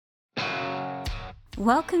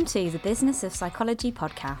Welcome to the Business of Psychology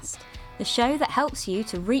podcast, the show that helps you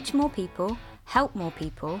to reach more people, help more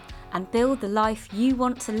people, and build the life you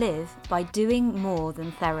want to live by doing more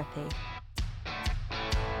than therapy.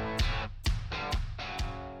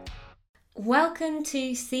 Welcome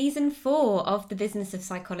to season 4 of the Business of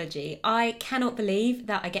Psychology. I cannot believe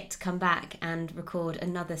that I get to come back and record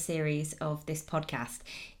another series of this podcast.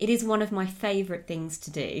 It is one of my favourite things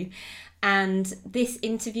to do. And this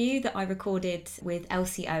interview that I recorded with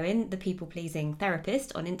Elsie Owen, the people-pleasing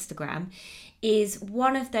therapist on Instagram, is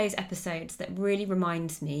one of those episodes that really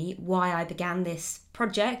reminds me why I began this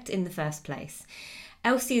project in the first place.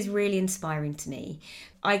 Elsie is really inspiring to me.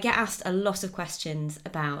 I get asked a lot of questions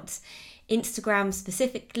about Instagram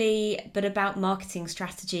specifically, but about marketing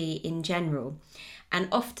strategy in general. And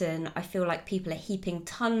often I feel like people are heaping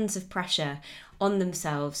tons of pressure on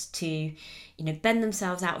themselves to, bend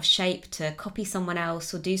themselves out of shape to copy someone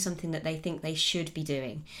else or do something that they think they should be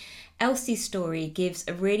doing. Elsie's story gives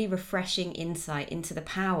a really refreshing insight into the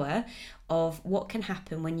power of what can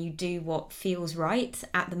happen when you do what feels right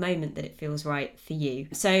at the moment that it feels right for you.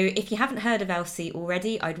 So if you haven't heard of Elsie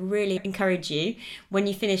already, I'd really encourage you, when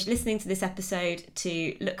you finish listening to this episode,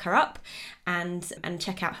 to look her up and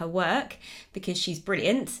check out her work, because she's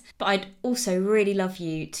brilliant. But I'd also really love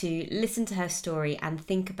you to listen to her story and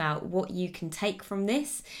think about what you can take from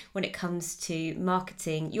this when it comes to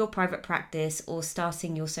marketing your private practice or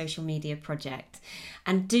starting your social media project.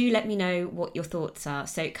 And do let me know what your thoughts are.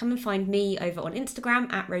 So come and find me over on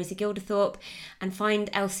Instagram at Rosie Gilderthorpe, and find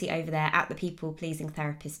Elsie over there at the People Pleasing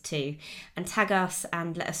Therapist too, and tag us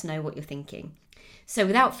and let us know what you're thinking. So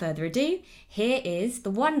without further ado, here is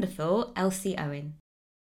the wonderful Elsie Owen.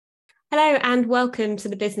 Hello and welcome to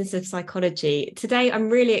the Business of Psychology. Today I'm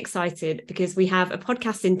really excited because we have a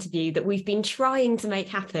podcast interview that we've been trying to make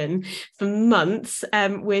happen for months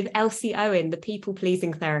with Elsie Owen, the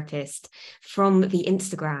people-pleasing therapist from the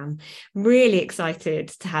Instagram. Really excited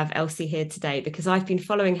to have Elsie here today because I've been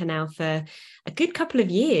following her now for a good couple of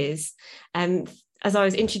years. As I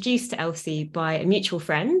was introduced to Elsie by a mutual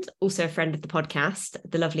friend, also a friend of the podcast,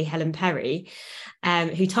 the lovely Helen Perry,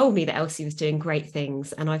 who told me that Elsie was doing great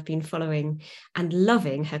things, and I've been following and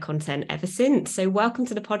loving her content ever since. So welcome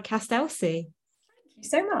to the podcast, Elsie. Thank you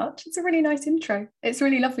so much. It's a really nice intro. It's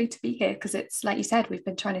really lovely to be here because it's, like you said, we've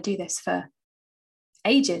been trying to do this for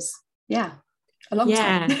ages. Yeah, a long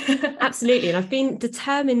time. Absolutely. And I've been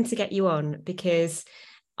determined to get you on because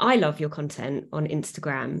I love your content on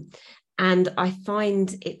Instagram. And I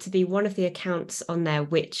find it to be one of the accounts on there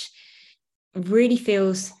which really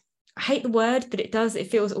feels, I hate the word, but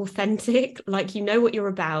it feels authentic, like you know what you're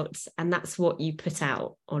about, and that's what you put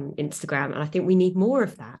out on Instagram. And I think we need more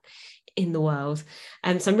of that in the world.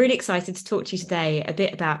 So I'm really excited to talk to you today a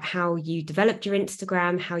bit about how you developed your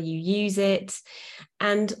Instagram, how you use it,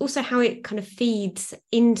 and also how it kind of feeds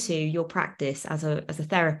into your practice as a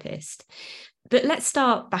therapist. But let's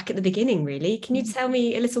start back at the beginning, really. Can you tell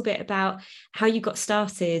me a little bit about how you got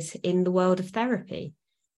started in the world of therapy?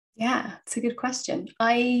 Yeah, it's a good question.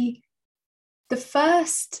 The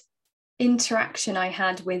first interaction I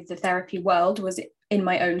had with the therapy world was in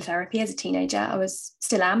my own therapy as a teenager. I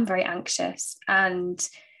still am very anxious and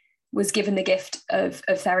was given the gift of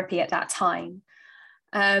therapy at that time.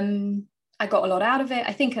 I got a lot out of it.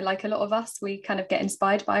 I think, like a lot of us, we kind of get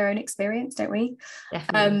inspired by our own experience, don't we?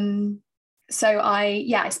 Definitely. So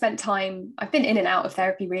I spent time, I've been in and out of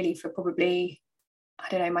therapy really for probably, I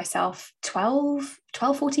don't know, myself, 12,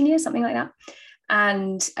 14 years, something like that.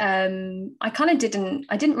 And I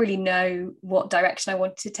didn't really know what direction I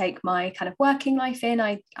wanted to take my kind of working life in.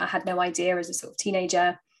 I had no idea as a sort of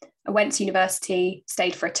teenager. I went to university,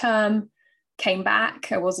 stayed for a term, came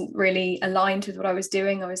back. I wasn't really aligned with what I was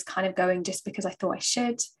doing. I was kind of going just because I thought I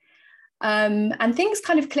should. And things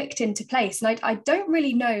kind of clicked into place. And I don't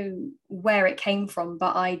really know where it came from,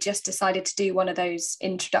 but I just decided to do one of those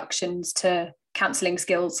introductions to counselling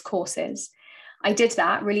skills courses. I did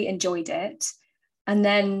that, really enjoyed it. And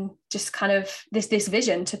then just kind of this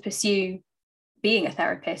vision to pursue being a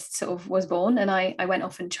therapist sort of was born, and I went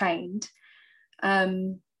off and trained.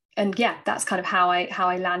 And yeah, that's kind of how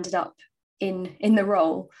I landed up in the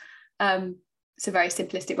role. It's a very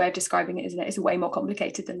simplistic way of describing it, isn't it? It's way more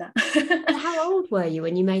complicated than that. And how old were you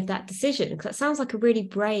when you made that decision? Because that sounds like a really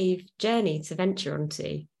brave journey to venture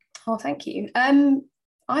onto. Oh, thank you. When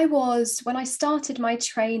I started my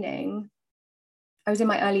training, I was in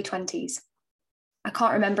my early 20s. I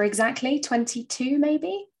can't remember exactly, 22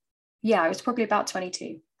 maybe? Yeah, I was probably about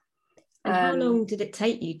 22. And how long did it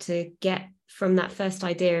take you to get from that first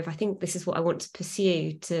idea of, I think this is what I want to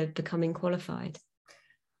pursue, to becoming qualified?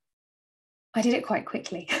 I did it quite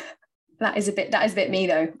quickly. That is a bit me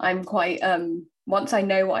though. I'm quite once I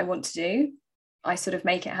know what I want to do, I sort of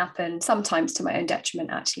make it happen, sometimes to my own detriment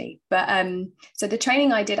actually. But so the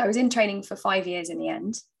training I did, I was in training for 5 years in the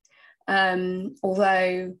end.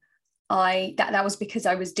 Although that was because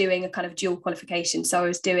I was doing a kind of dual qualification. So I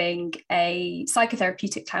was doing a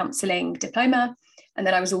psychotherapeutic counselling diploma, and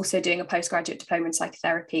then I was also doing a postgraduate diploma in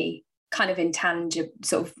psychotherapy, kind of in tangent,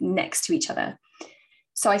 sort of next to each other.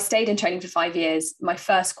 So I stayed in training for 5 years. My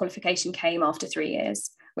first qualification came after 3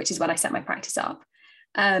 years, which is when I set my practice up.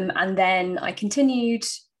 And then I continued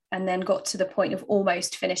and then got to the point of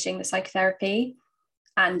almost finishing the psychotherapy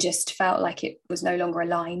and just felt like it was no longer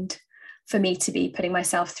aligned for me to be putting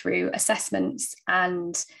myself through assessments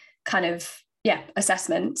and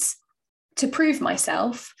assessments to prove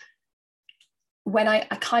myself, when I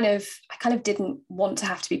kind of didn't want to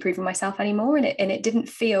have to be proving myself anymore. And it didn't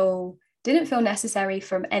feel necessary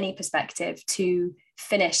from any perspective to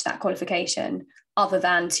finish that qualification other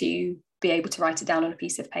than to be able to write it down on a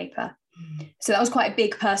piece of paper. So that was quite a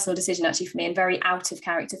big personal decision actually for me, and very out of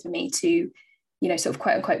character for me to, sort of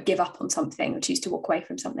quote unquote give up on something or choose to walk away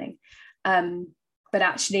from something. But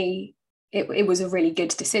actually it was a really good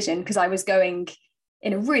decision, because I was going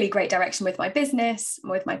in a really great direction with my business,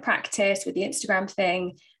 with my practice, with the Instagram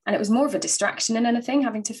thing. And it was more of a distraction than anything,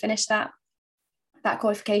 having to finish that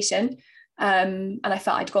qualification. And I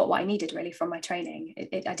felt I'd got what I needed really from my training.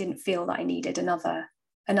 I didn't feel that I needed another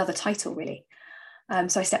title really.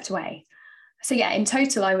 So I stepped away. So yeah, in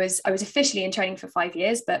total, I was officially in training for 5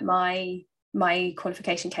 years, but my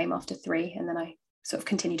qualification came after 3, and then I sort of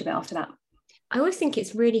continued a bit after that. I always think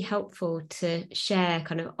it's really helpful to share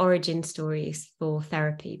kind of origin stories for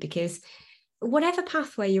therapy, because whatever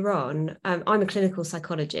pathway you're on, I'm a clinical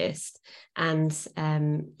psychologist, and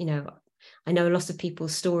I know a lot of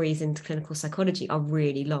people's stories into clinical psychology are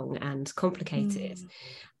really long and complicated.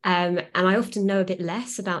 And I often know a bit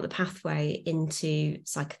less about the pathway into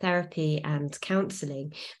psychotherapy and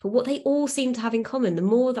counselling. But what they all seem to have in common, the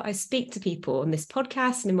more that I speak to people on this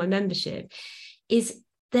podcast and in my membership, is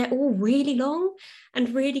they're all really long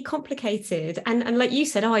and really complicated. And like you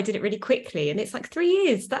said, I did it really quickly. And it's like 3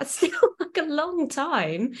 years. That's still like a long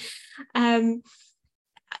time. I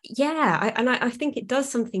think it does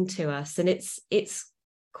something to us. And it's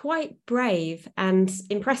quite brave and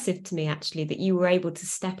impressive to me, actually, that you were able to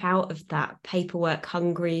step out of that paperwork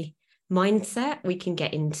hungry mindset we can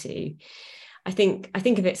get into. I think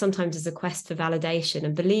of it sometimes as a quest for validation.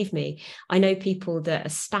 And believe me, I know people that are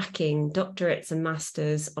stacking doctorates and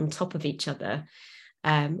masters on top of each other.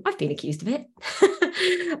 I've been accused of it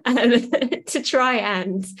to try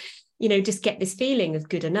and, just get this feeling of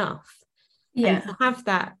good enough. Yeah. And to have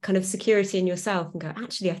that kind of security in yourself and go,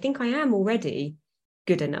 actually, I think I am already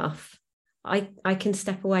good enough. I can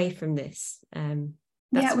step away from this.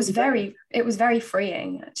 It was very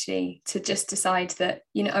freeing actually, to just decide that,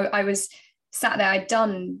 I was sat there, I'd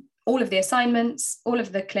done all of the assignments, all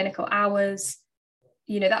of the clinical hours,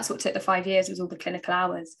 that's what took the 5 years, was all the clinical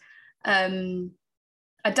hours.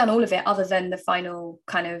 I'd done all of it other than the final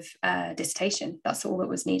kind of dissertation. That's all that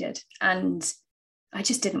was needed. And I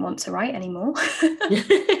just didn't want to write anymore.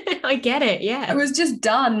 I get it. Yeah. I was just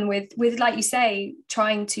done with, like you say,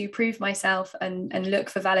 trying to prove myself and look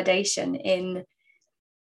for validation in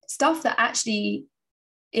stuff that actually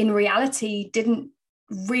in reality didn't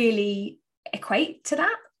really equate to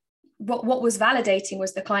that. What was validating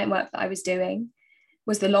was the client work that I was doing,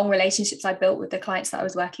 was the long relationships I built with the clients that I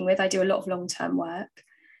was working with. I do a lot of long-term work.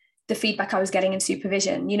 The feedback I was getting in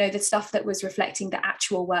supervision, the stuff that was reflecting the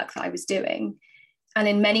actual work that I was doing. And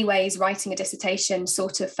in many ways, writing a dissertation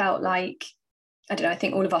sort of felt like, I don't know, I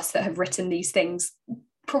think all of us that have written these things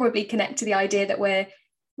probably connect to the idea that we're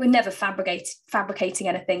never fabricating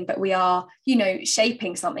anything, but we are,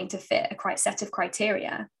 shaping something to fit a set of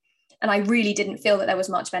criteria. And I really didn't feel that there was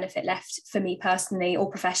much benefit left for me personally or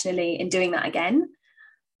professionally in doing that again,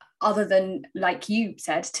 other than, like you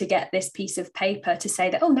said, to get this piece of paper to say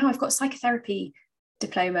that, oh, now I've got a psychotherapy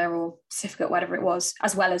diploma or certificate, whatever it was,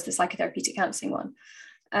 as well as the psychotherapeutic counselling one.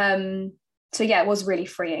 So yeah, it was really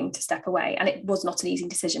freeing to step away, and it was not an easy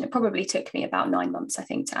decision. It probably took me about 9 months, I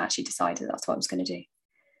think, to actually decide that that's what I was going to do.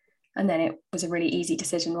 And then it was a really easy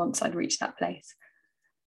decision once I'd reached that place.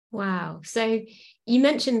 Wow. So you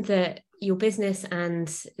mentioned that your business and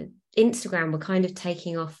Instagram were kind of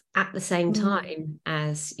taking off at the same time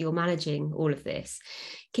as you're managing all of this.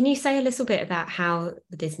 Can you say a little bit about how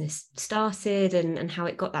the business started and how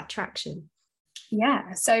it got that traction?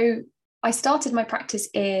 Yeah. So I started my practice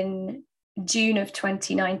in June of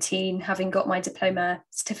 2019, having got my diploma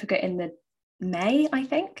certificate in the May, I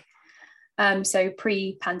think. So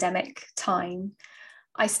pre-pandemic time.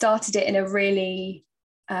 I started it in a really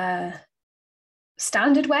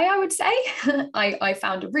standard way, I would say. I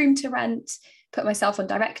found a room to rent, put myself on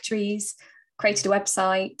directories, created a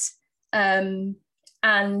website,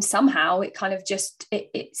 and somehow it kind of just,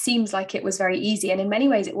 it seems like it was very easy. And in many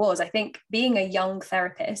ways it was. I think being a young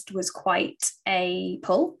therapist was quite a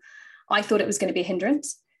pull. I thought it was going to be a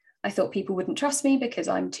hindrance. I thought people wouldn't trust me because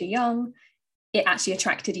I'm too young. It actually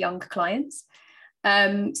attracted young clients.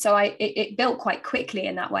 So it built quite quickly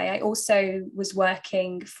in that way. I also was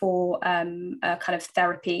working for a kind of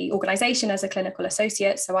therapy organization as a clinical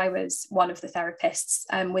associate. So I was one of the therapists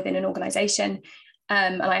within an organization.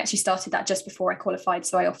 And I actually started that just before I qualified.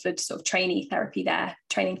 So I offered sort of training therapy there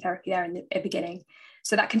in the beginning.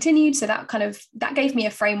 So that continued. So that gave me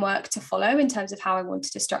a framework to follow in terms of how I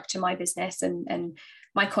wanted to structure my business and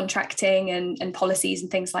my contracting and policies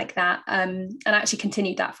and things like that. And I actually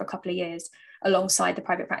continued that for a couple of years alongside the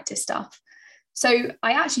private practice stuff. So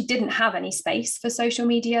I actually didn't have any space for social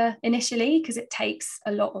media initially because it takes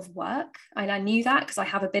a lot of work. And I knew that because I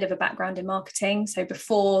have a bit of a background in marketing. So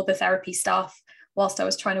before the therapy stuff, whilst I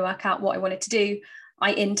was trying to work out what I wanted to do,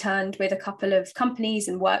 I interned with a couple of companies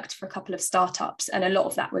and worked for a couple of startups. And a lot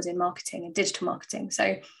of that was in marketing and digital marketing.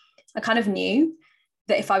 So I kind of knew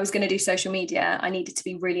that if I was going to do social media, I needed to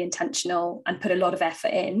be really intentional and put a lot of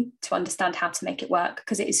effort in to understand how to make it work,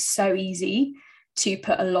 because it is so easy to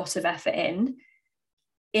put a lot of effort in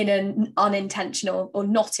an unintentional or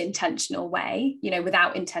not intentional way,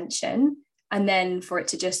 without intention, and then for it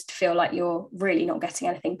to just feel like you're really not getting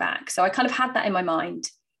anything back. So I kind of had that in my mind.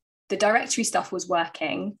 The directory stuff was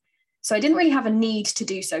working, so I didn't really have a need to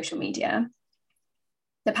do social media.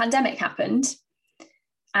 The pandemic happened,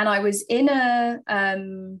 and I was in a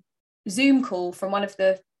Zoom call from one of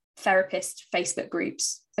the therapist Facebook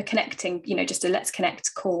groups, a connecting, just a let's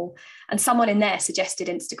connect call. And someone in there suggested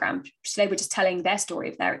Instagram. So they were just telling their story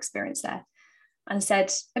of their experience there and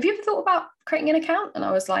said, have you ever thought about creating an account? And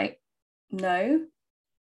I was like, no,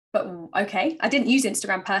 but okay. I didn't use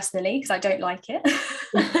Instagram personally because I don't like it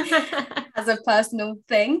as a personal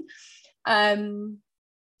thing. And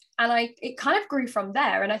it kind of grew from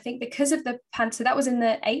there. And I think because of so that was in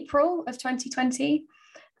the April of 2020.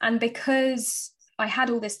 And because I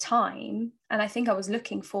had all this time, and I think I was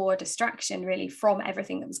looking for a distraction really from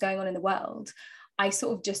everything that was going on in the world, I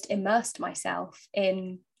sort of just immersed myself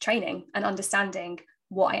in training and understanding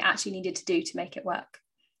what I actually needed to do to make it work.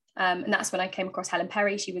 And that's when I came across Helen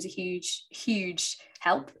Perry. She was a huge, huge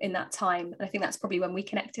help in that time. And I think that's probably when we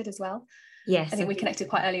connected as well. Yes. I think we connected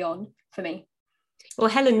quite early on for me. Well,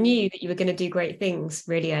 Helen knew that you were going to do great things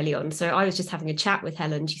really early on. So I was just having a chat with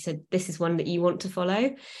Helen. She said, this is one that you want to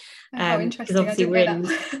follow. How interesting. Obviously we're in,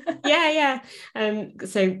 yeah.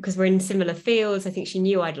 So because we're in similar fields, I think she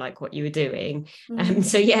knew I'd like what you were doing.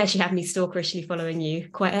 So yeah, she had me stalkerishly following you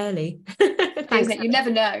quite early. Thanks. You never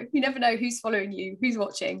know. You never know who's following you, who's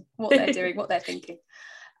watching, what they're doing, what they're thinking.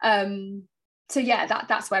 So yeah,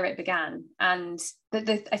 that's where it began. And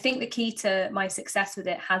I think the key to my success with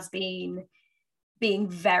it has been being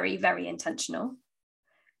very, very intentional,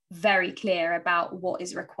 very clear about what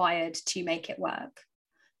is required to make it work.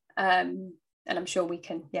 And I'm sure we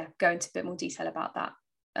can go into a bit more detail about that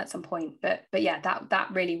at some point. But yeah, that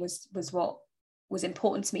really was what was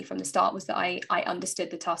important to me from the start, was that I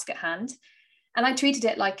understood the task at hand. And I treated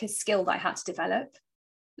it like a skill that I had to develop.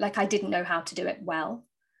 Like I didn't know how to do it well,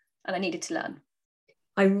 and I needed to learn.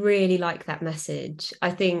 I really like that message.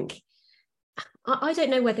 I think, I don't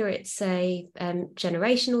know whether it's a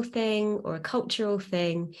generational thing or a cultural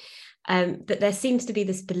thing, but there seems to be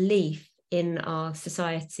this belief in our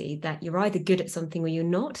society that you're either good at something or you're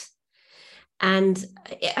not. And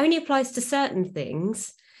it only applies to certain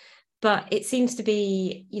things, but it seems to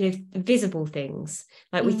be, visible things.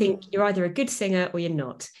 Like we think you're either a good singer or you're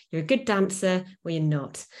not. You're a good dancer or you're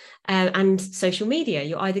not. And social media,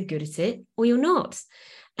 you're either good at it or you're not.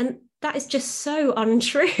 And that is just so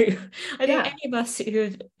untrue. I think any of us who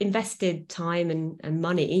have invested time and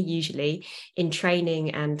money, usually, in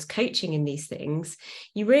training and coaching in these things,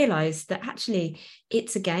 you realise that actually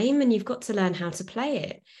it's a game and you've got to learn how to play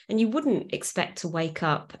it. And you wouldn't expect to wake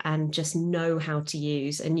up and just know how to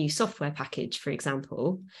use a new software package, for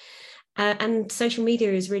example. And social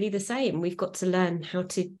media is really the same. We've got to learn how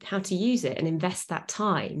to use it and invest that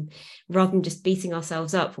time, rather than just beating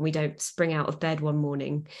ourselves up when we don't spring out of bed one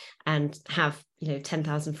morning and have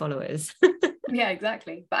 10,000 followers. Yeah,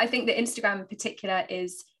 exactly. But I think that Instagram in particular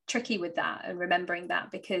is tricky with that, and remembering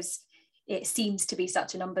that, because it seems to be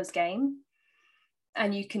such a numbers game,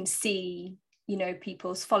 and you can see you know,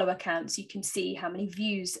 people's follower counts. You can see how many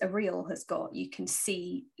views a reel has got. You can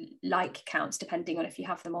see like counts depending on if you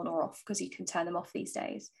have them on or off, because you can turn them off these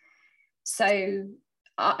days. So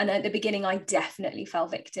and at the beginning I definitely fell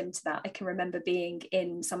victim to that. I can remember being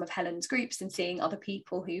in some of Helen's groups and seeing other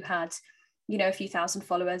people who had, you know, a few thousand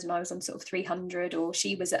followers, and I was on sort of 300, or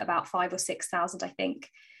she was at about 5,000 or 6,000 I think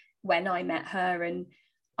when I met her. And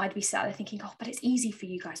I'd be sat there thinking, oh, but it's easy for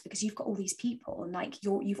you guys because you've got all these people and like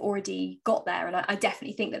you've already got there. And I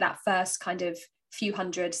definitely think that first kind of few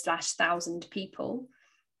hundred / 1,000 people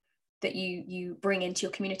that you bring into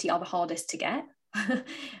your community are the hardest to get.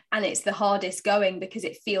 And it's the hardest going because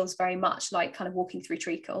it feels very much like kind of walking through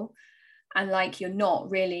treacle, and like you're not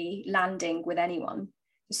really landing with anyone,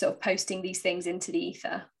 you're sort of posting these things into the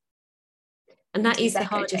ether. And that is the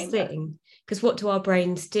hardest thing, because what do our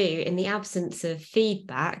brains do in the absence of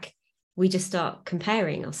feedback? We just start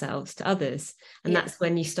comparing ourselves to others. And that's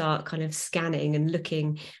when you start kind of scanning and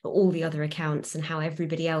looking at all the other accounts and how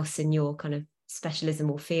everybody else in your kind of specialism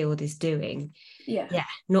or field is doing. Yeah,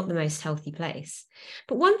 not the most healthy place.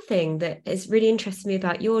 But one thing that has really interested me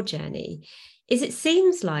about your journey is it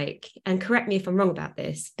seems like, and correct me if I'm wrong about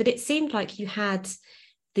this, but it seemed like you had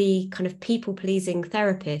the kind of people-pleasing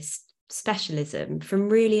therapist specialism from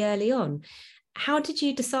really early on. How did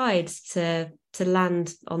you decide to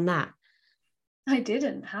land on that? I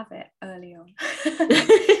didn't have it early on.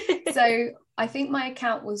 So I think my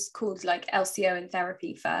account was called like Elsie Owen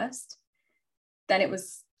Therapy first. Then it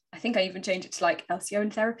was, I think I even changed it to like Elsie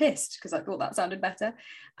Owen Therapist because I thought that sounded better.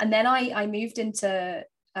 And then I moved into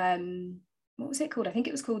what was it called? I think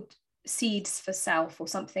it was called Seeds for Self or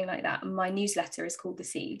something like that. And my newsletter is called The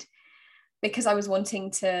Seed, because I was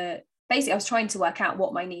wanting to, basically I was trying to work out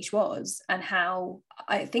what my niche was, and how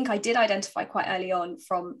I think I did identify quite early on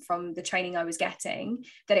from the training I was getting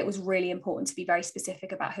that it was really important to be very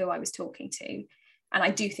specific about who I was talking to. And I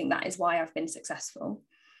do think that is why I've been successful.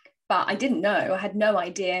 But I didn't know, I had no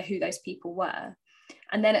idea who those people were.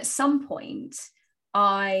 And then at some point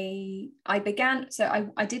I began, so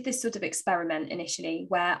I did this sort of experiment initially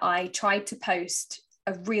where I tried to post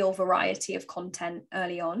a real variety of content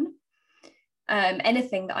early on.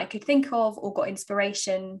 Anything that I could think of or got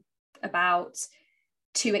inspiration about,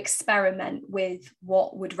 to experiment with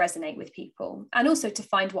what would resonate with people, and also to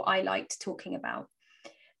find what I liked talking about.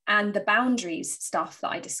 And the boundaries stuff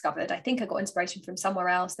that I discovered, I think I got inspiration from somewhere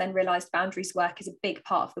else, then realized boundaries work is a big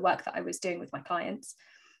part of the work that I was doing with my clients.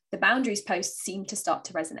 The boundaries posts seemed to start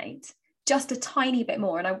to resonate just a tiny bit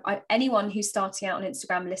more. And anyone who's starting out on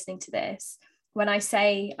Instagram listening to this, when I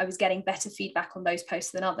say I was getting better feedback on those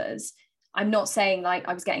posts than others, I'm not saying like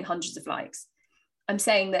I was getting hundreds of likes. I'm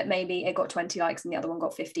saying that maybe it got 20 likes and the other one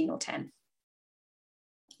got 15 or 10.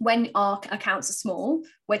 When our accounts are small,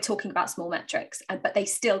 we're talking about small metrics, but they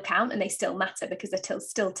still count and they still matter because they're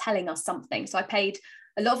still telling us something. So I paid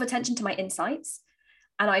a lot of attention to my insights,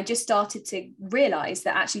 and I just started to realize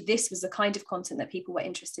that actually this was the kind of content that people were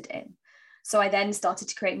interested in. So I then started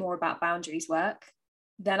to create more about boundaries work.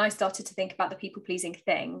 Then I started to think about the people-pleasing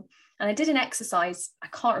thing. And I did an exercise, I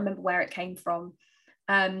can't remember where it came from,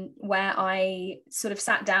 where I sort of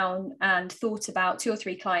sat down and thought about 2 or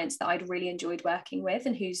 3 clients that I'd really enjoyed working with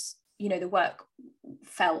and whose, you know, the work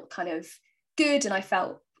felt kind of good and I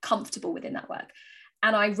felt comfortable within that work.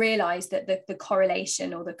 And I realized that the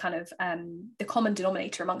correlation, or the kind of the common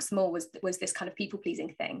denominator amongst them all was this kind of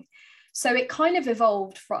people-pleasing thing. So it kind of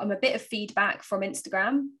evolved from a bit of feedback from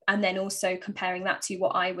Instagram, and then also comparing that to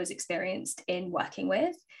what I was experienced in working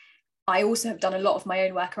with. I also have done a lot of my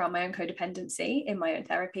own work around my own codependency in my own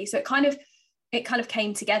therapy. So it kind of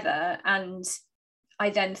came together, and I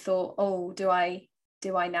then thought, oh, do I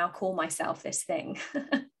now call myself this thing?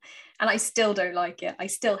 And I still don't like it. I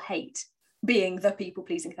still hate being the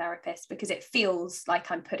people-pleasing therapist, because it feels like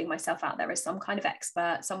I'm putting myself out there as some kind of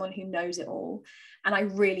expert, someone who knows it all. And I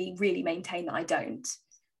really, really maintain that I don't.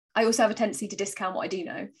 I also have a tendency to discount what I do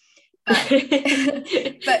know.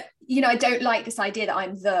 But you know, I don't like this idea that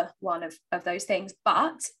I'm the one of those things,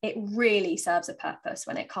 but it really serves a purpose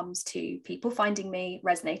when it comes to people finding me,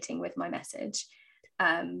 resonating with my message.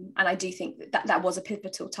 And I do think that was a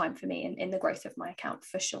pivotal time for me in the growth of my account,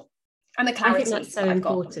 for sure. And the clarity. I think that's so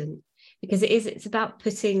important, because it's about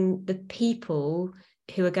putting the people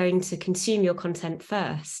who are going to consume your content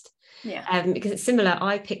first. Yeah. Because it's similar.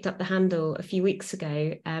 I picked up the handle a few weeks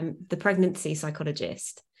ago, the pregnancy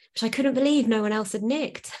psychologist, which I couldn't believe no one else had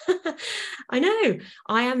nicked. I know,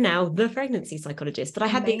 I am now the pregnancy psychologist, but I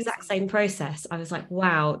had the exact same process. I was like,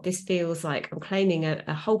 wow, this feels like I'm claiming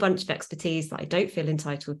a whole bunch of expertise that I don't feel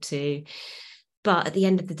entitled to. But at the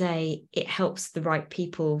end of the day, it helps the right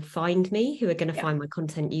people find me who are going to find my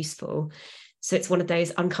content useful. So it's one of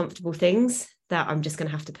those uncomfortable things that I'm just going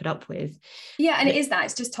to have to put up with. Yeah, and it is that.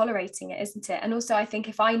 It's just tolerating it, isn't it? And also, I think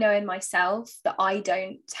if I know in myself that I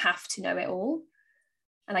don't have to know it all,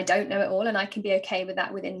 and I don't know it all, and I can be okay with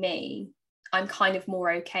that within me, I'm kind of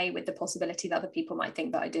more okay with the possibility that other people might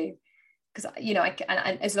think that I do. Because, you know,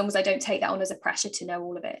 and as long as I don't take that on as a pressure to know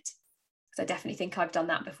all of it. Because I definitely think I've done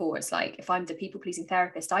that before. It's like, if I'm the people-pleasing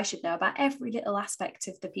therapist, I should know about every little aspect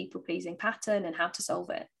of the people-pleasing pattern and how to solve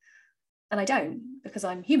it. And I don't, because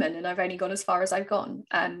I'm human and I've only gone as far as I've gone.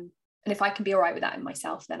 And if I can be all right with that in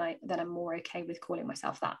myself, then I'm more okay with calling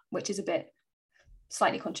myself that, which is a bit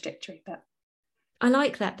slightly contradictory. But I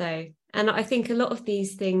like that though. And I think a lot of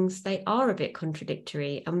these things, they are a bit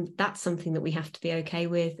contradictory. And that's something that we have to be okay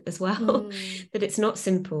with as well, that it's not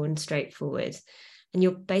simple and straightforward. And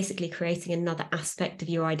you're basically creating another aspect of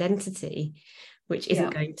your identity, which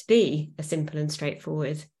isn't going to be a simple and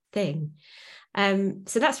straightforward thing.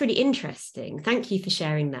 So that's really interesting. Thank you for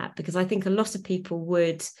sharing that, because I think a lot of people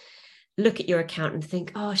would look at your account and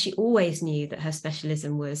think, oh, she always knew that her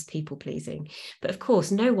specialism was people pleasing. But of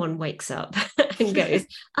course, no one wakes up and goes,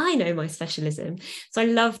 I know my specialism. So I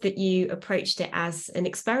love that you approached it as an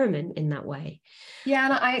experiment in that way. Yeah,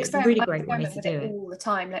 and I It's a experiment, really great way to with do it it all the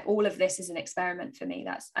time. Like, all of this is an experiment for me.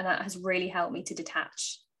 That has really helped me to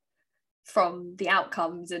detach from the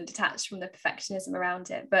outcomes and detach from the perfectionism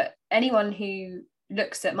around it. But anyone who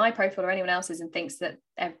looks at my profile or anyone else's and thinks that,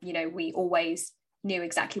 you know, we always knew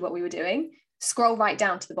exactly what we were doing, scroll right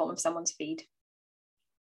down to the bottom of someone's feed.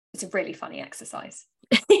 It's a really funny exercise.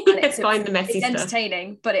 And find the messy it's stuff.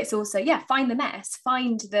 entertaining, but it's also, find the mess,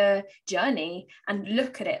 find the journey, and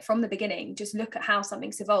look at it from the beginning. Just look at how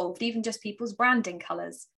something's evolved, even just people's branding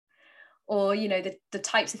colors, or, you know, the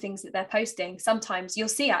types of things that they're posting. Sometimes you'll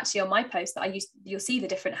see actually on my post that you'll see the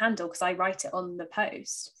different handle because I write it on the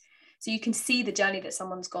post, so you can see the journey that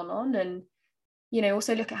someone's gone on. And, you know,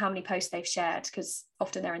 also look at how many posts they've shared, because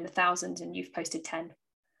often they're in the thousands and you've posted 10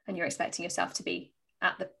 and you're expecting yourself to be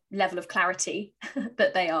at the level of clarity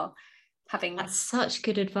that they are having. That's such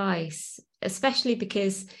good advice, especially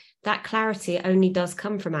because that clarity only does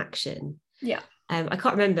come from action. Yeah. I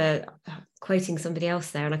can't remember quoting somebody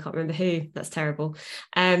else there, and I can't remember who. That's terrible.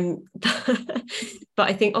 But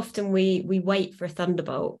I think often we wait for a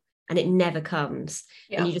thunderbolt and it never comes.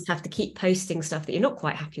 Yeah. And you just have to keep posting stuff that you're not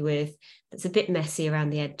quite happy with, that's a bit messy around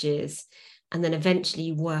the edges. And then eventually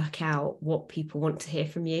you work out what people want to hear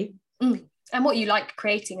from you. And what you like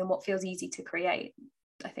creating and what feels easy to create,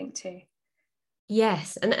 I think, too.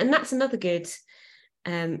 Yes. And that's another good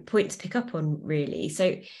point to pick up on, really.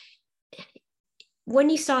 So when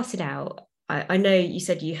you started out, I know you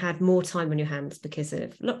said you had more time on your hands because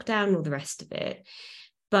of lockdown and all the rest of it.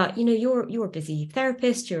 But, you know, you're a busy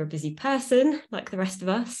therapist, you're a busy person like the rest of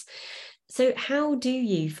us. So how do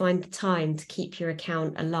you find the time to keep your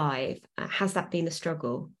account alive? Has that been a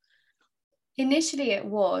struggle? Initially, it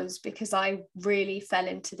was, because I really fell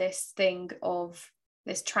into this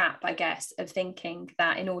trap, I guess, of thinking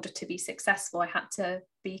that in order to be successful, I had to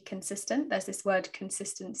be consistent. There's this word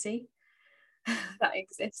consistency that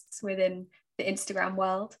exists within the Instagram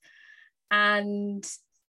world. And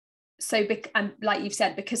so, like you've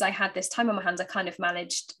said, because I had this time on my hands, I kind of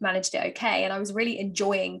managed it okay. And I was really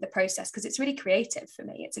enjoying the process because it's really creative for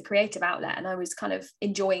me. It's a creative outlet, and I was kind of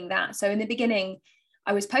enjoying that. So in the beginning,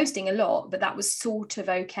 I was posting a lot, but that was sort of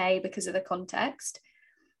okay because of the context.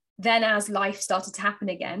 Then as life started to happen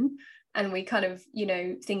again, and we kind of, you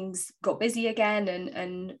know, things got busy again,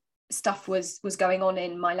 and stuff was going on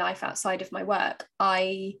in my life outside of my work,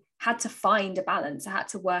 I had to find a balance. I had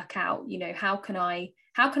to work out, you know, how can I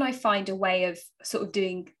find a way of sort of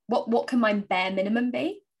doing what can my bare minimum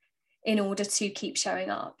be in order to keep showing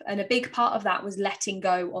up. And a big part of that was letting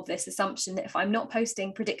go of this assumption that if I'm not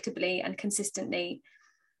posting predictably and consistently,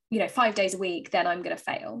 you know, 5 days a week, then I'm going to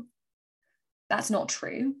fail. That's not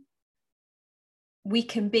true. We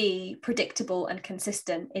can be predictable and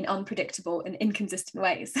consistent in unpredictable and inconsistent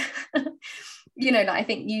ways. You know, like I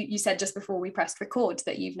think you said just before we pressed record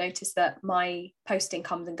that you've noticed that my posting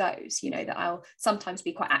comes and goes, you know, that I'll sometimes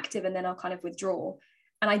be quite active and then I'll kind of withdraw.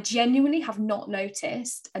 And I genuinely have not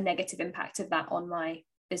noticed a negative impact of that on my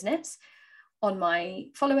business, on my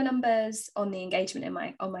follower numbers, on the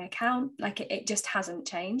engagement on my account. Like it just hasn't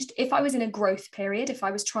changed. If I was in a growth period, if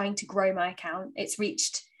I was trying to grow my account, it's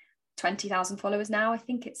reached 20,000 followers now, I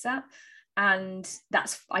think it's that. And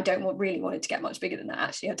I don't really want it to get much bigger than that.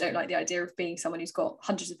 Actually, I don't like the idea of being someone who's got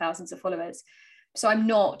hundreds of thousands of followers. So I'm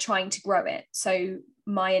not trying to grow it. So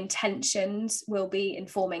my intentions will be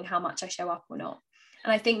informing how much I show up or not.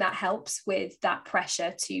 And I think that helps with that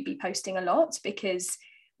pressure to be posting a lot, because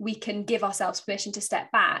we can give ourselves permission to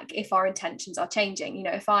step back if our intentions are changing. You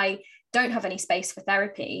know, if I don't have any space for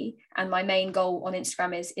therapy and my main goal on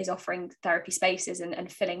Instagram is offering therapy spaces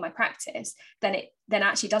and filling my practice, then it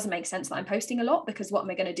actually doesn't make sense that I'm posting a lot, because what am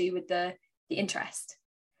I going to do with the interest?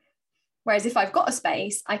 Whereas if I've got a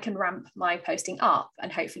space, I can ramp my posting up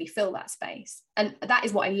and hopefully fill that space. And that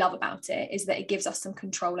is what I love about it, is that it gives us some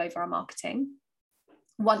control over our marketing.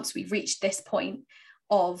 Once we've reached this point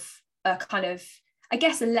of a kind of, I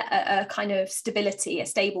guess, a kind of stability, a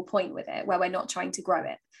stable point with it, where we're not trying to grow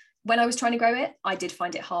it. When I was trying to grow it, I did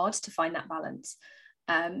find it hard to find that balance.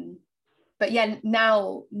 But yeah,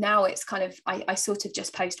 now it's kind of, I sort of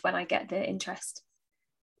just post when I get the interest.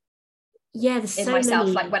 Yeah, there's in so myself,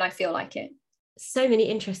 many, like when I feel like it. So many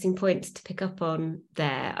interesting points to pick up on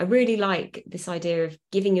there. I really like this idea of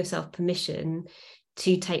giving yourself permission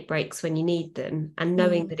to take breaks when you need them, and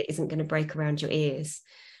knowing that it isn't going to break around your ears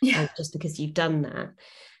just because you've done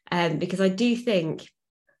that. Because I do think,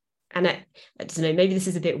 and I don't know, maybe this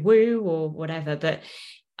is a bit woo or whatever, but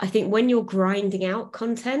I think when you're grinding out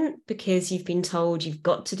content because you've been told you've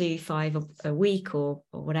got to do 5 a week or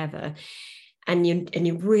whatever, and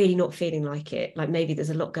you're really not feeling like it, like maybe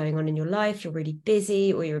there's a lot going on in your life, you're really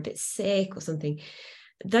busy or you're a bit sick or something,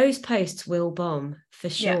 those posts will bomb for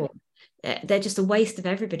sure. They're just a waste of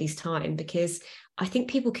everybody's time, because I think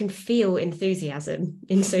people can feel enthusiasm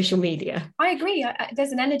in social media. I agree.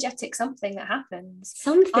 There's an energetic something that happens.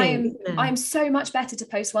 I'm so much better to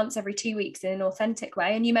post once every 2 weeks in an authentic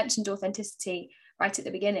way. And you mentioned authenticity right at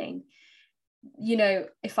the beginning. You know,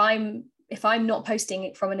 if I'm not posting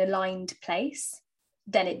it from an aligned place,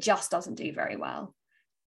 then it just doesn't do very well.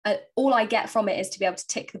 All I get from it is to be able to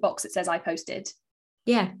tick the box that says I posted.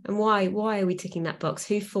 Yeah. And why are we ticking that box?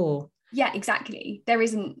 Who for? Yeah, exactly. There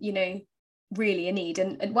isn't, you know, really a need.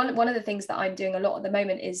 And one of the things that I'm doing a lot at the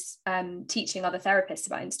moment is teaching other therapists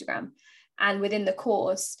about Instagram. And within the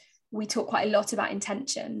course, we talk quite a lot about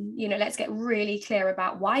intention. You know, let's get really clear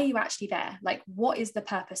about why are you actually there? Like, what is the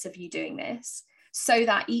purpose of you doing this? So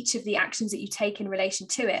that each of the actions that you take in relation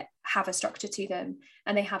to it have a structure to them,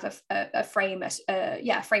 and they have a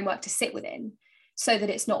framework to sit within, so that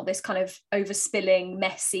it's not this kind of overspilling,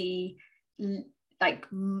 messy, like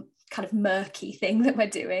kind of murky thing that we're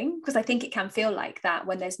doing, because I think it can feel like that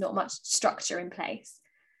when there's not much structure in place.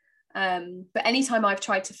 But anytime I've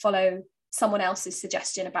tried to follow someone else's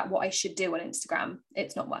suggestion about what I should do on Instagram,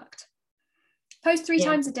 it's not worked. Post 3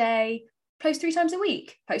 times a day, post 3 times a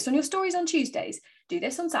week, post on your stories on Tuesdays, do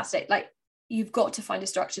this on Saturday. Like, you've got to find a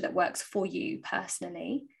structure that works for you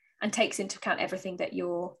personally and takes into account everything that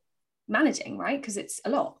you're managing, right? Because it's a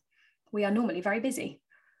lot. We are normally very busy.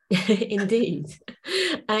 Indeed.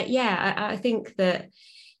 I think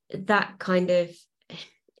that kind of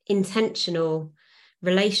intentional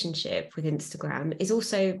relationship with Instagram is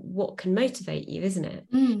also what can motivate you, isn't it?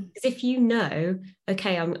 Because if you know,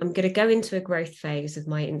 okay, I'm going to go into a growth phase of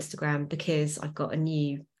my Instagram because I've got a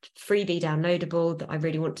new freebie downloadable that I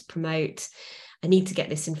really want to promote, I need to get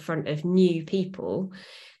this in front of new people,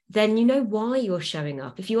 then you know why you're showing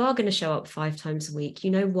up. If you are going to show up 5 times a week,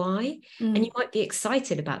 you know why, and you might be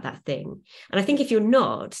excited about that thing. And I think if you're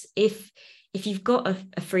not, if you've got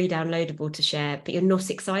a free downloadable to share, but you're not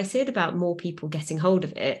excited about more people getting hold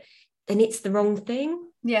of it, then it's the wrong thing.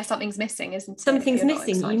 Yeah, something's missing, isn't it? Something's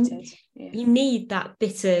missing. You need that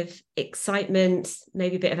bit of excitement,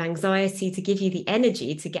 maybe a bit of anxiety to give you the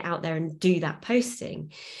energy to get out there and do that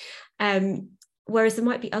posting. Whereas there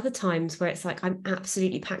might be other times where it's like, I'm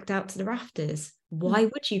absolutely packed out to the rafters. Why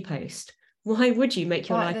would you post? Why would you make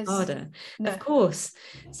your life harder? No. Of course.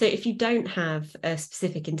 So if you don't have a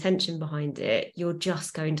specific intention behind it, you're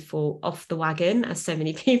just going to fall off the wagon, as so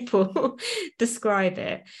many people describe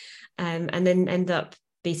it, and then end up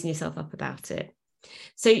beating yourself up about it.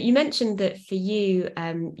 So you mentioned that for you,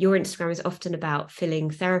 your Instagram is often about filling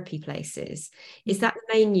therapy places. Is that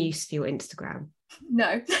the main use for your Instagram?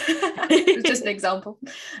 No, it's just an example.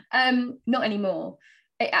 Not anymore.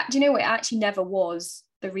 Do you know what? It actually never was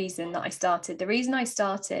the reason that I started. The reason I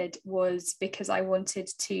started was because I wanted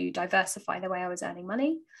to diversify the way I was earning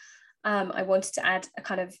money. I wanted to add a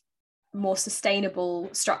kind of more sustainable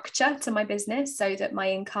structure to my business, so that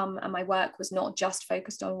my income and my work was not just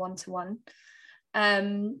focused on one-to-one.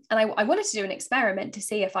 And I wanted to do an experiment to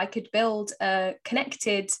see if I could build a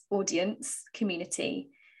connected audience community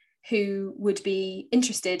who would be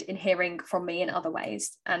interested in hearing from me in other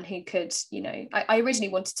ways, and who could, you know, I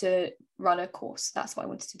originally wanted to run a course. That's what I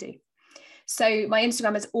wanted to do. So my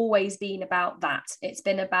Instagram has always been about that. It's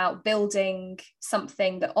been about building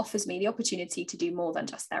something that offers me the opportunity to do more than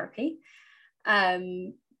just therapy.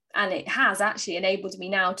 And it has actually enabled me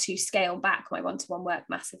now to scale back my one-to-one work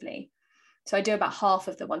massively. So I do about half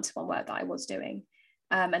of the one-to-one work that I was doing.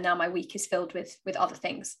 And now my week is filled with other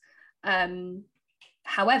things.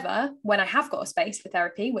 However, when I have got a space for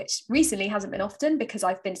therapy, which recently hasn't been often because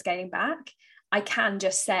I've been scaling back, I can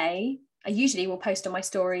just say, I usually will post on my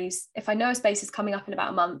stories. If I know a space is coming up in about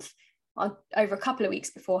a month, over a couple of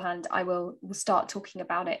weeks beforehand, I will start talking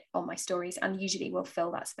about it on my stories, and usually will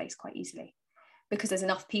fill that space quite easily because there's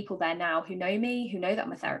enough people there now who know me, who know that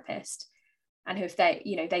I'm a therapist, and who, if they,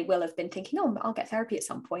 you know, they will have been thinking, oh, I'll get therapy at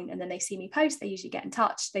some point, and then they see me post, they usually get in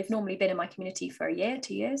touch. They've normally been in my community for a year,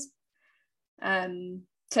 2 years.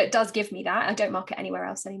 So it does give me that. I don't market anywhere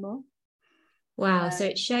else anymore. Wow. So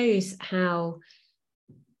it shows how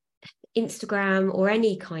Instagram or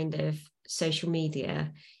any kind of social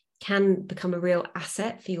media can become a real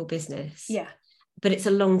asset for your business. Yeah. But it's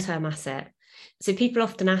a long-term asset. So people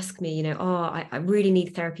often ask me, I really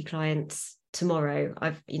need therapy clients tomorrow.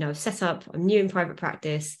 I've set up, I'm new in private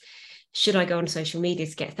practice. Should I go on social media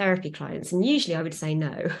to get therapy clients? And usually I would say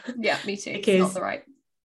no. Yeah, me too. Because it's not the right.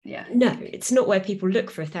 Yeah. No, it's not where people look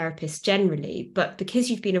for a therapist generally. But because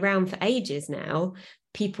you've been around for ages now,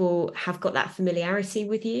 people have got that familiarity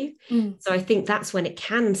with you. So I think that's when it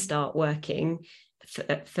can start working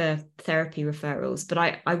for therapy referrals.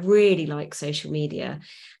 But I really like social media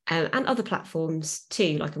and other platforms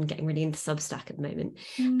too. Like I'm getting really into Substack at the moment,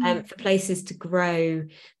 for places to grow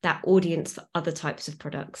that audience for other types of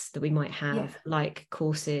products that we might have, like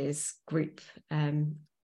courses, group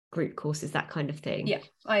courses, that kind of thing. Yeah,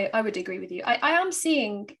 I would agree with you. I am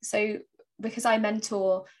seeing, so because I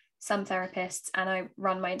mentor some therapists and I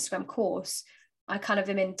run my Instagram course, I kind of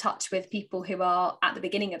am in touch with people who are at the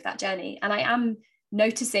beginning of that journey. And I am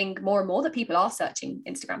noticing more and more that people are searching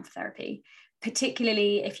Instagram for therapy,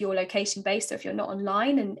 particularly if you're location based, or if you're not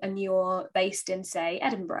online and you're based in, say,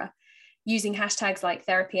 Edinburgh. Using hashtags like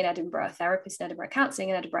therapy in Edinburgh, therapist in Edinburgh, counselling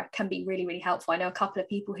in Edinburgh can be really, really helpful. I know a couple of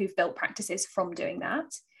people who've built practices from doing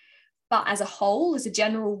that. But as a whole, as a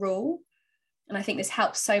general rule, and I think this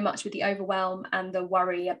helps so much with the overwhelm and the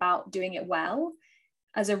worry about doing it well,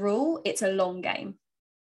 as a rule, it's a long game.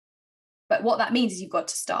 But what that means is you've got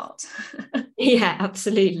to start. Yeah,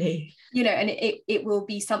 absolutely. And it will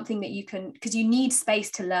be something that you can, because you need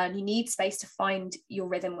space to learn, you need space to find your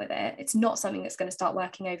rhythm with it. It's not something that's going to start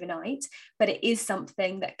working overnight, but it is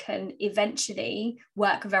something that can eventually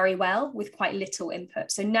work very well with quite little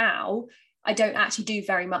input. So now I don't actually do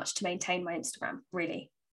very much to maintain my Instagram, really.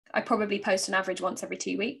 I probably post on average once every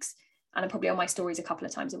 2 weeks, and I'm probably on my stories a couple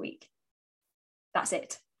of times a week. That's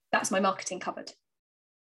it. That's my marketing covered.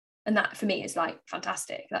 And that for me is like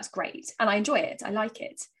fantastic. That's great. And I enjoy it. I like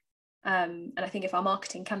it. And I think if our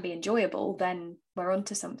marketing can be enjoyable, then we're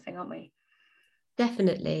onto something, aren't we?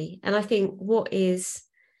 Definitely. And I think what is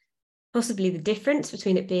possibly the difference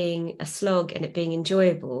between it being a slog and it being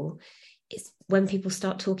enjoyable is when people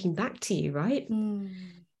start talking back to you, right? And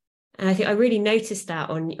I think I really noticed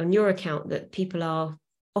that on your account, that people are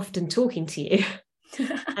often talking to you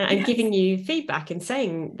and giving you feedback and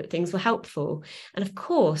saying that things were helpful. And of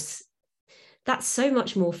course, that's so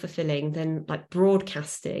much more fulfilling than like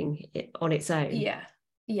broadcasting it on its own. Yeah,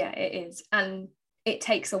 it is. And it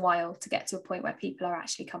takes a while to get to a point where people are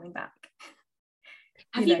actually coming back.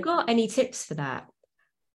 Have you got any tips for that?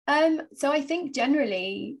 So I think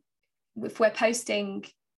generally, if we're posting,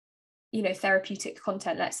 therapeutic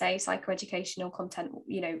content, let's say psychoeducational content,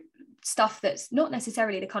 stuff that's not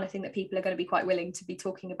necessarily the kind of thing that people are going to be quite willing to be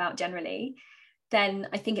talking about generally, then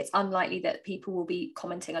I think it's unlikely that people will be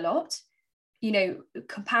commenting a lot.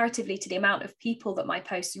 Comparatively to the amount of people that my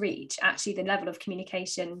posts reach, actually the level of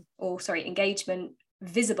engagement,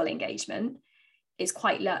 visible engagement, is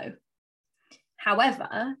quite low.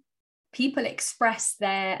 However, people express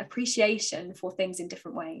their appreciation for things in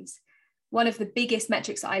different ways. One of the biggest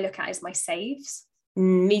metrics that I look at is my saves.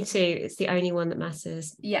 Me too. It's the only one that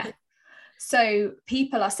matters. Yeah. So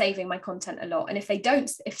people are saving my content a lot. And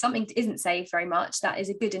if something isn't saved very much, that is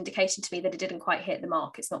a good indication to me that it didn't quite hit the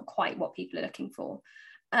mark. It's not quite what people are looking for.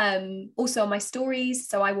 Also on my stories,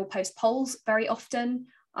 so I will post polls very often.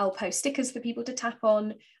 I'll post stickers for people to tap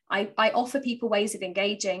on. I offer people ways of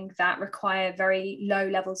engaging that require very low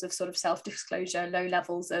levels of sort of self-disclosure, low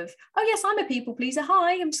levels of, oh yes, I'm a people pleaser.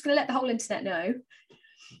 Hi, I'm just going to let the whole internet know.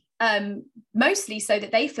 Mostly so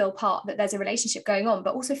that they feel that there's a relationship going on,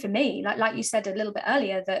 but also for me, like you said a little bit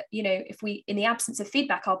earlier, that, if we, in the absence of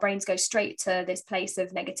feedback, our brains go straight to this place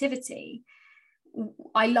of negativity.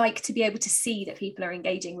 I like to be able to see that people are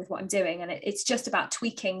engaging with what I'm doing. And it's just about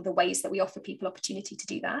tweaking the ways that we offer people opportunity to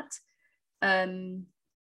do that.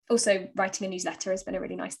 Also, writing a newsletter has been a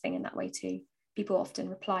really nice thing in that way too. people often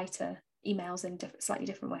reply to emails in slightly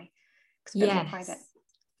different way because it's a bit more private.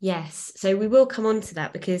 Yes. So we will come on to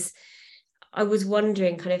that, because I was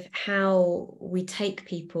wondering kind of how we take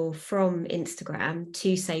people from Instagram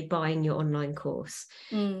to, say, buying your online course.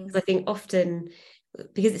 Because I think often,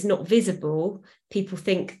 because it's not visible, people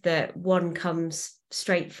think that one comes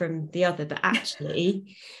straight from the other, but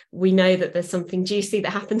actually we know that there's something juicy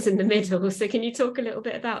that happens in the middle. So can you talk a little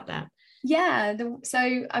bit about that? Yeah,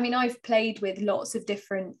 so I mean, I've played with lots of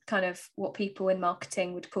different kind of what people in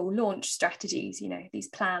marketing would call launch strategies, you know, these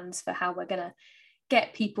plans for how we're going to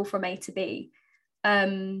get people from A to B.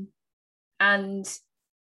 And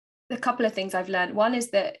a couple of things I've learned. One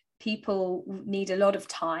is that people need a lot of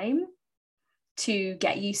time to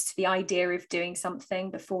get used to the idea of doing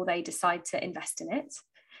something before they decide to invest in it.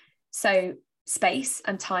 So space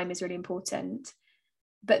and time is really important.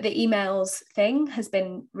 But the emails thing has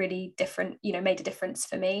been really different, you know, made a difference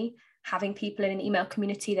for me, having people in an email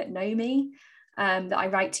community that know me, that I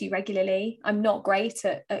write to regularly. I'm not great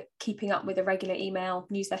at keeping up with a regular email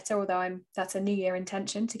newsletter, although that's a new year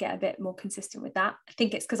intention to get a bit more consistent with that. I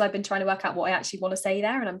think it's because I've been trying to work out what I actually want to say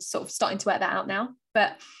there, and I'm sort of starting to work that out now.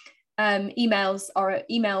 But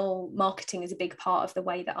email marketing is a big part of the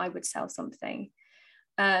way that I would sell something,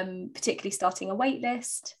 particularly starting a wait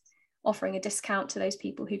list, offering a discount to those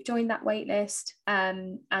people who've joined that wait list,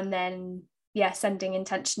 and then sending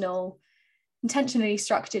intentionally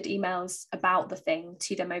structured emails about the thing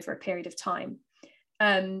to them over a period of time.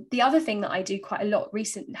 The other thing that I do quite a lot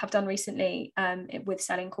have done recently with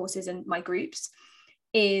selling courses and my groups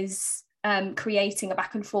is creating a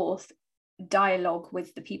back and forth dialogue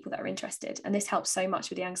with the people that are interested, and this helps so much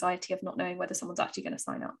with the anxiety of not knowing whether someone's actually going to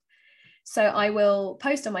sign up. So I will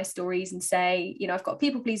post on my stories and say, you know, I've got a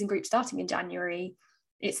people pleasing group starting in January.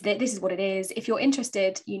 This is what it is. If you're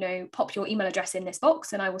interested, you know, pop your email address in this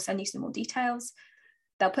box and I will send you some more details.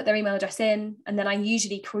 They'll put their email address in, and then I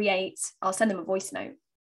usually I'll send them a voice note.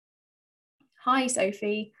 Hi,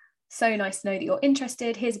 Sophie. So nice to know that you're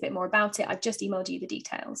interested. Here's a bit more about it. I've just emailed you the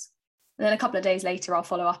details. And then a couple of days later, I'll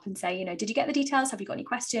follow up and say, you know, did you get the details? Have you got any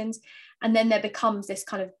questions? And then there becomes this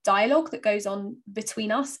kind of dialogue that goes on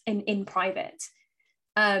between us in private.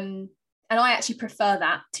 And I actually prefer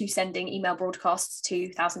that to sending email broadcasts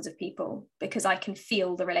to thousands of people, because I can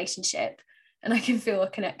feel the relationship and I can feel a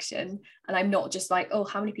connection. And I'm not just like, oh,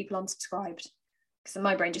 how many people unsubscribed? Because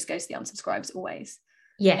my brain just goes to the unsubscribes always.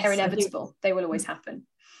 Yes, they're inevitable. They will always happen.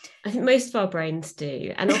 I think most of our brains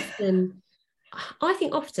do. And often I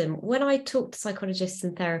think often when I talk to psychologists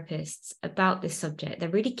and therapists about this subject, they're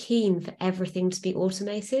really keen for everything to be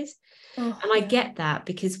automated. And I get that,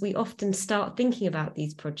 because we often start thinking about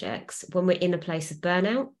these projects when we're in a place of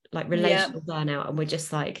burnout, like relational burnout, and we're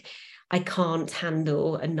just like, I can't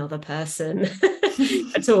handle another person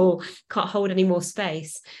at all, can't hold any more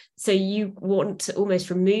space. So you want to almost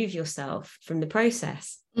remove yourself from the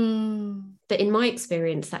process. But in my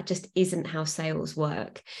experience, that just isn't how sales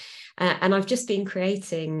work. And I've just been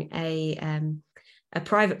creating a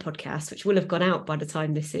private podcast, which will have gone out by the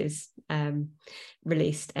time this is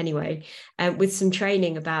released anyway, with some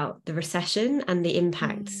training about the recession and the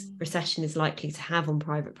impact recession is likely to have on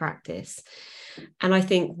private practice. And I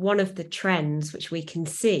think one of the trends which we can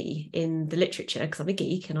see in the literature, because I'm a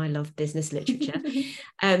geek and I love business literature,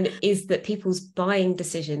 is that people's buying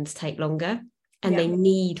decisions take longer, and they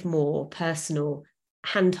need more personal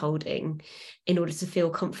hand-holding in order to feel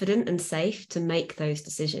confident and safe to make those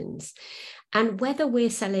decisions. And whether we're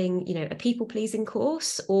selling, you know, a people-pleasing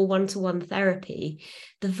course or one-to-one therapy,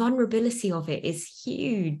 the vulnerability of it is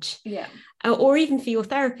huge. Yeah. Or even for your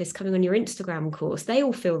therapist coming on your Instagram course, they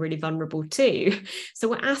all feel really vulnerable too. So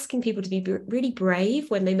we're asking people to be really brave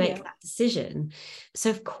when they make that decision. So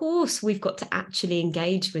of course, we've got to actually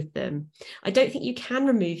engage with them. I don't think you can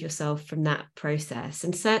remove yourself from that process.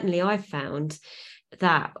 And certainly I've found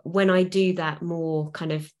that when I do that more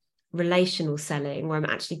kind of relational selling, where I'm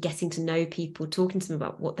actually getting to know people, talking to them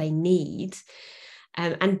about what they need,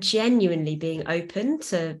 and genuinely being open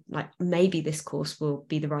to, like, maybe this course will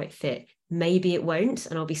be the right fit, maybe it won't,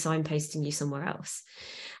 and I'll be signposting you somewhere else.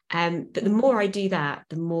 But the more I do that,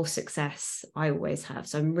 the more success I always have.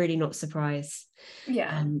 So I'm really not surprised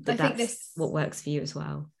that's what works for you as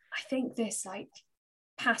well. I think this like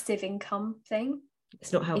passive income thing,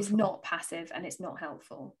 it's not helpful. Is not passive, and it's not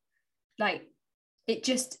helpful. Like, it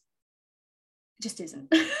just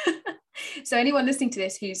isn't. So anyone listening to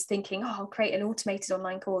this who's thinking, oh, I'll create an automated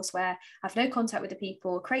online course where I have no contact with the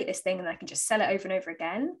people, create this thing and I can just sell it over and over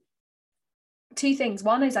again. Two things.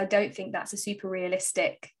 One is I don't think that's a super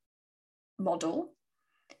realistic model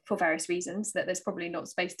for various reasons that there's probably not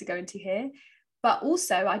space to go into here. But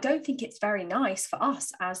also, I don't think it's very nice for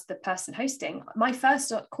us as the person hosting. My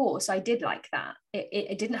first course, I did like that.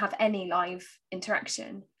 It didn't have any live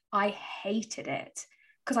interaction. I hated it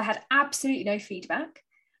because I had absolutely no feedback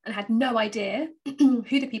and had no idea who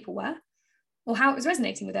the people were or how it was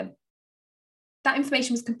resonating with them. That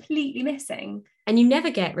information was completely missing. And you never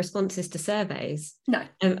get responses to surveys. No.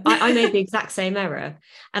 I made the exact same error.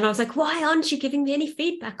 And I was like, why aren't you giving me any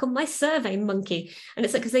feedback on my survey, monkey? And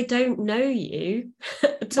it's like, because they don't know you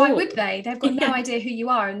at all. Why would they? They've got no idea who you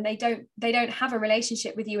are, and they don't have a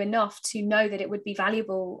relationship with you enough to know that it would be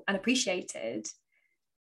valuable and appreciated.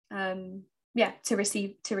 To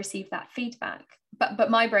receive that feedback. But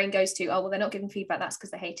my brain goes to, oh, well, they're not giving feedback. That's because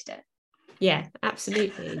they hated it. Yeah,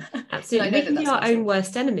 absolutely. Absolutely. We can be our own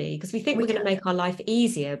worst enemy because we think we're going to make our life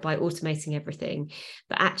easier by automating everything.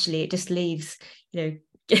 But actually, it just leaves,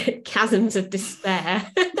 chasms of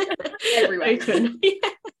despair everywhere. Open.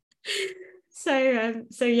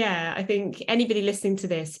 So yeah, I think anybody listening to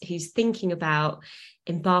this who's thinking about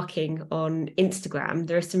embarking on Instagram,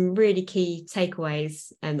 there are some really key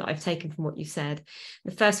takeaways that I've taken from what you said.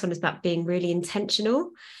 The first one is about being really intentional.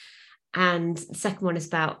 And the second one is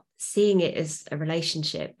about seeing it as a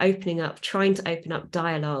relationship, trying to open up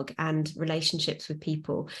dialogue and relationships with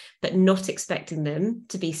people, but not expecting them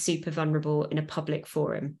to be super vulnerable in a public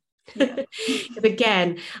forum. Yeah.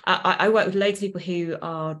 Again, I work with loads of people who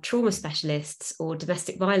are trauma specialists or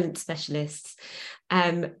domestic violence specialists.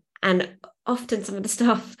 And often some of the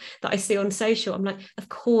stuff that I see on social, I'm like, of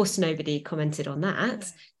course, nobody commented on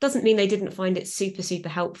that. Doesn't mean they didn't find it super, super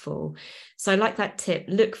helpful. So I like that tip.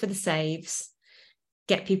 Look for the saves.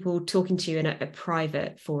 Get people talking to you in a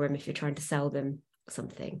private forum if you're trying to sell them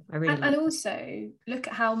something. I really and also look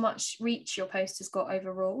at how much reach your post has got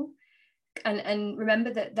overall. And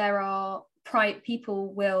remember that there are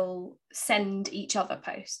people will send each other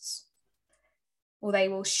posts, or they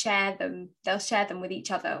will share them. They'll share them with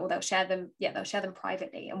each other, or they'll share them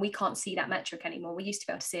privately. And we can't see that metric anymore. We used to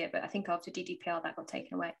be able to see it, but I think after GDPR that got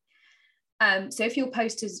taken away. So if your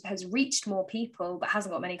post has reached more people but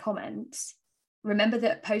hasn't got many comments, remember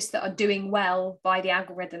that posts that are doing well by the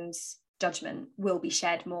algorithm's judgment will be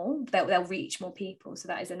shared more. They'll reach more people. So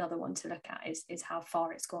that is another one to look at, is how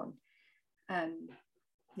far it's gone.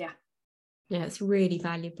 Yeah, it's really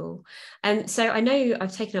valuable. So I know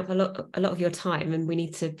I've taken up a lot of your time, and we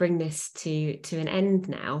need to bring this to an end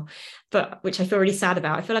now, but which I feel really sad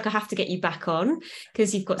about. I feel like I have to get you back on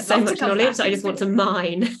because you've got so much knowledge that I just want to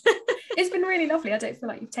mine. It's been really lovely. I don't feel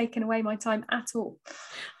like you've taken away my time at all.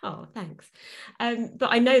 Oh, thanks. But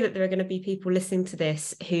I know that there are going to be people listening to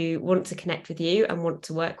this who want to connect with you and want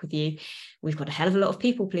to work with you. We've got a hell of a lot of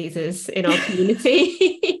people pleasers in our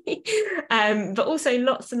community, but also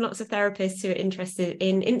lots and lots of therapists who are interested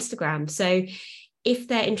in Instagram. So if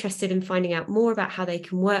they're interested in finding out more about how they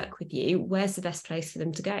can work with you, where's the best place for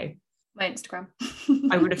them to go? My Instagram.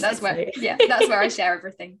 I would have that's where I share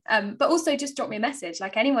everything. But also just drop me a message.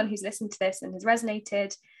 Like, anyone who's listened to this and has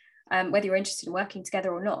resonated, whether you're interested in working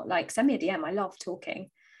together or not, like, send me a DM. I love talking,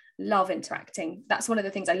 love interacting. That's one of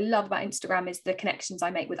the things I love about Instagram, is the connections I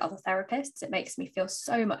make with other therapists. It makes me feel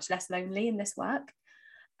so much less lonely in this work.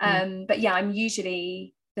 But yeah, I'm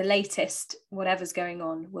usually, the latest whatever's going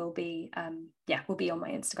on will be on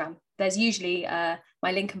my Instagram. There's usually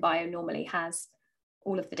my link in bio normally has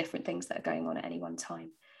all of the different things that are going on at any one time.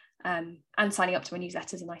 And signing up to my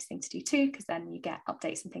newsletter is a nice thing to do too, because then you get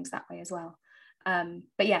updates and things that way as well.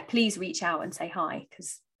 But yeah, please reach out and say hi,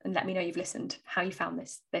 and let me know you've listened, how you found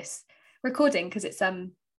this recording, because it's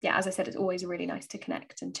as I said, it's always really nice to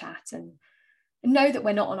connect and chat and know that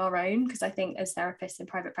we're not on our own, because I think as therapists in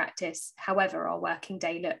private practice, however our working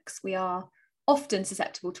day looks, we are often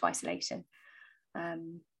susceptible to isolation. I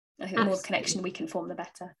think the more connection we can form, the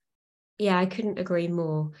better. Yeah, I couldn't agree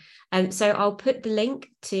more. So I'll put the link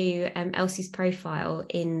to Elsie's profile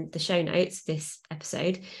in the show notes of this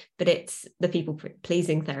episode, but it's the People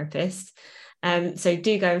Pleasing Therapist. So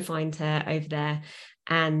do go and find her over there.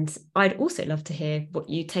 And I'd also love to hear what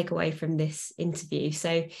you take away from this interview.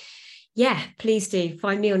 So yeah, please do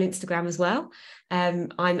find me on Instagram as well.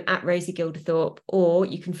 I'm at Rosie Gilderthorpe, or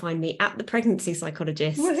you can find me at The Pregnancy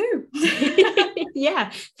Psychologist. Woohoo!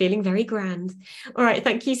 Yeah, feeling very grand. All right,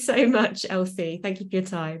 thank you so much, Elsie. Thank you for your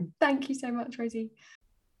time. Thank you so much, Rosie.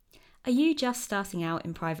 Are you just starting out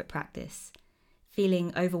in private practice?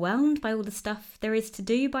 Feeling overwhelmed by all the stuff there is to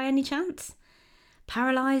do by any chance?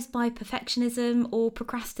 Paralysed by perfectionism or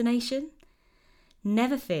procrastination?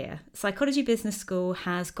 Never fear, Psychology Business School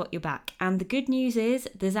has got your back, and the good news is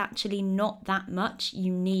there's actually not that much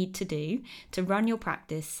you need to do to run your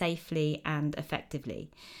practice safely and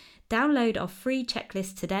effectively. Download our free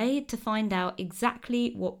checklist today to find out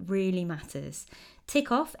exactly what really matters.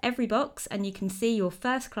 Tick off every box and you can see your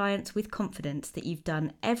first clients with confidence that you've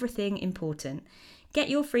done everything important. Get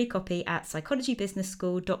your free copy at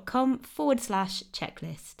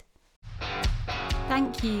psychologybusinessschool.com/checklist.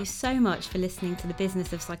 Thank you so much for listening to the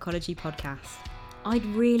Business of Psychology podcast. I'd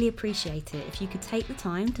really appreciate it if you could take the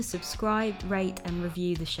time to subscribe, rate and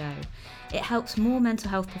review the show. It helps more mental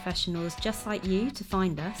health professionals just like you to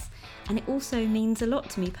find us, and it also means a lot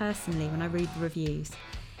to me personally when I read the reviews.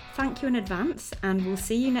 Thank you in advance, and we'll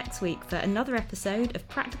see you next week for another episode of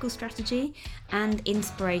practical strategy and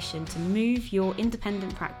inspiration to move your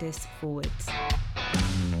independent practice forwards.